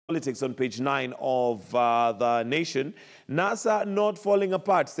Politics on page 9 of The Nation. NASA not falling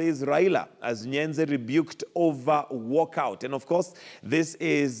apart, says Raila, as Nyenze rebuked over walkout. And of course, this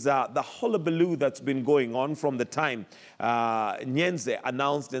is the hullabaloo that's been going on from the time Nyenze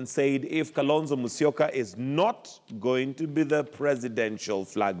announced and said if Kalonzo Musyoka is not going to be the presidential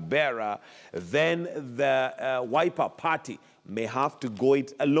flag bearer, then the Wiper Party may have to go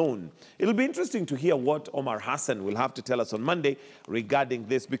it alone. It'll be interesting to hear what Omar Hassan will have to tell us on Monday regarding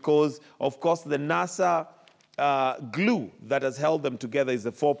this, because, of course, the NASA glue that has held them together is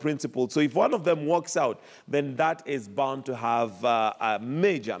the four principles. So if one of them walks out, then that is bound to have a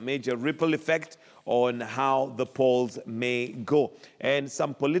major ripple effect on how the polls may go. And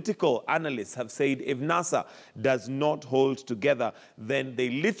some political analysts have said if NASA does not hold together, then they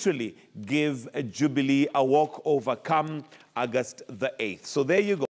literally give Jubilee a walkover come August the 8th. So there you go.